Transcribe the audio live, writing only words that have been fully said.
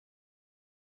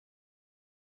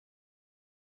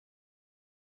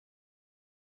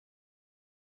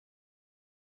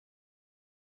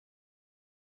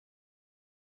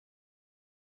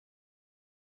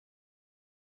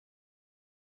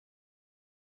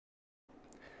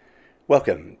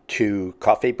Welcome to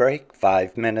Coffee Break,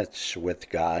 5 minutes with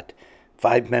God,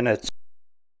 5 minutes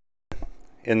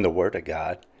in the Word of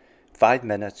God, 5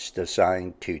 minutes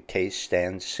designed to taste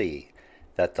and see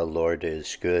that the Lord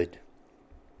is good.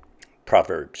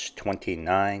 Proverbs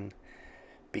 29,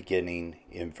 beginning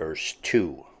in verse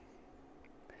 2.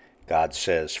 God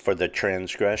says, "For the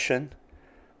transgression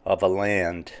of a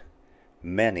land,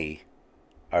 many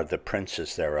are the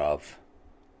princes thereof.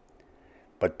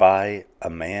 But by a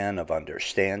man of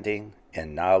understanding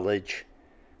and knowledge,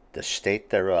 the state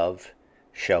thereof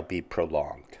shall be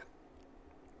prolonged."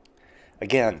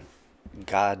 Again,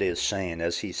 God is saying,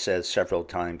 as he says several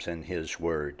times in his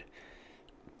word,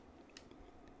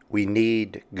 we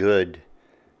need good,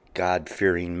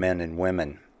 God-fearing men and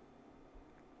women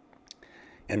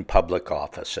in public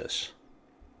offices.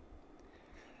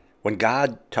 When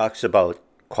God talks about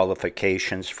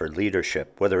qualifications for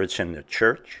leadership, whether it's in the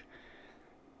church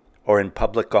or in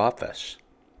public office,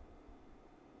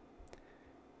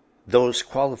 those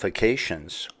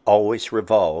qualifications always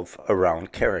revolve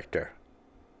around character.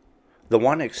 The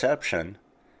one exception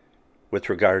with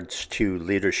regards to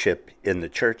leadership in the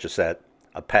church is that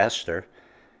a pastor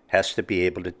has to be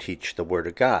able to teach the Word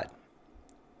of God,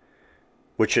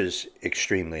 which is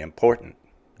extremely important,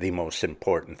 the most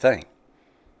important thing.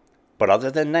 But other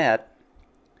than that,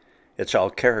 it's all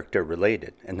character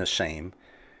related, and the same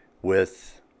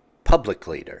with public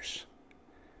leaders.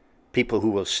 People who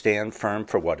will stand firm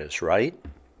for what is right,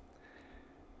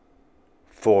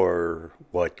 for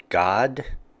what God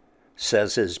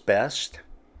says is best.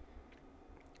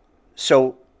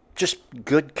 So just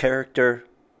good character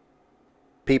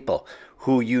people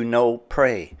who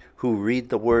pray, who read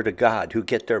the Word of God, who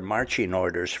get their marching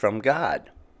orders from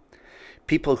God.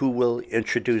 People who will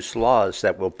introduce laws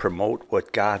that will promote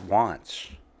what God wants.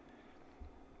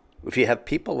 If you have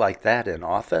people like that in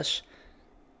office,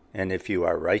 and if you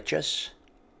are righteous,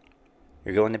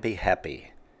 you're going to be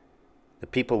happy. The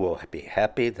people will be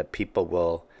happy. The people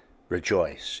will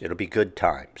rejoice. It'll be good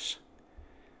times.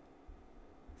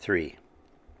 3.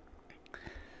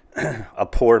 A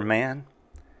poor man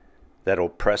that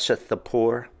oppresseth the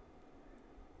poor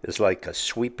is like a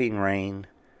sweeping rain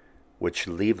which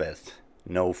leaveth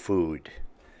no food.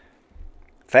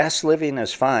 Fast living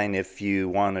is fine if you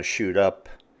want to shoot up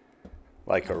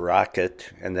like a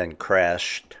rocket and then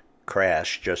crash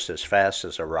just as fast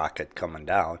as a rocket coming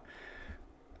down.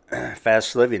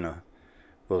 Fast living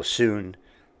will soon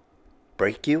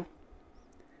break you,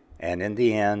 and in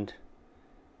the end,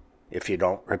 if you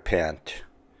don't repent,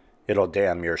 it'll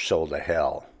damn your soul to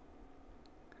hell.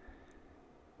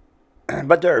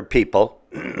 But there are people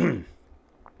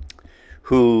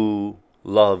who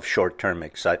love short-term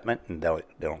excitement and they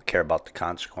don't care about the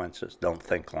consequences, don't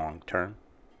think long-term.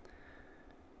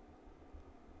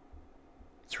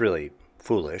 It's really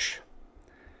foolish.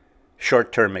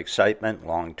 Short-term excitement,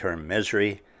 long-term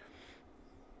misery,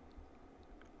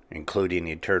 including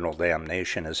eternal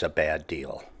damnation, is a bad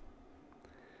deal.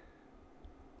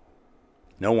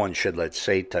 No one should let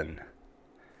Satan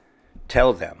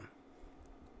tell them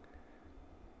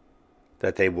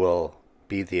that they will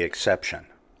be the exception,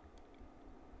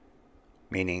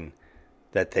 meaning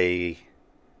that they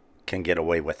can get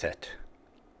away with it.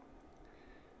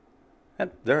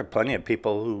 And there are plenty of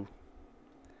people who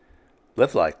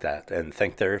live like that and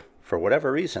think for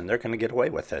whatever reason, they're going to get away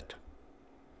with it.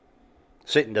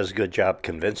 Satan does a good job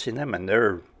convincing them, and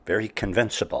they're very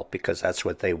convincible because that's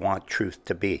what they want truth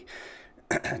to be.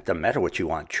 It doesn't matter what you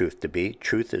want truth to be.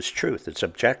 Truth is truth. It's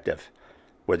objective,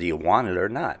 whether you want it or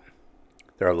not.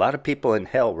 There are a lot of people in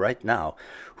hell right now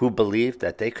who believe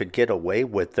that they could get away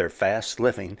with their fast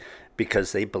living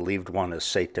because they believed one of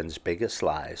Satan's biggest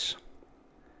lies.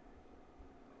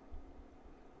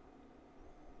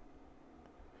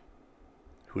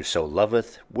 Whoso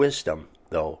loveth wisdom,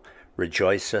 though,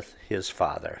 rejoiceth his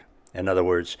father. In other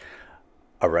words,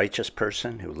 a righteous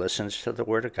person who listens to the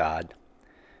Word of God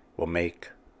will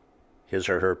make his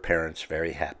or her parents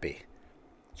very happy.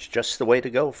 It's just the way to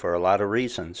go for a lot of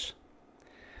reasons.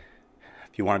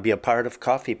 If you want to be a part of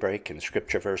Coffee Break and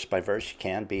Scripture verse by verse, you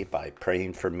can be by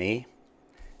praying for me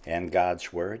and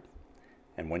God's Word.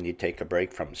 And when you take a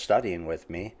break from studying with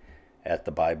me at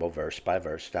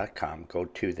thebibleversebyverse.com, go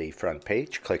to the front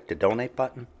page, click the donate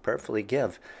button, prayerfully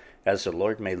give. As the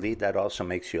Lord may lead, that also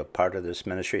makes you a part of this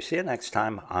ministry. See you next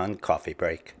time on Coffee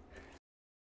Break.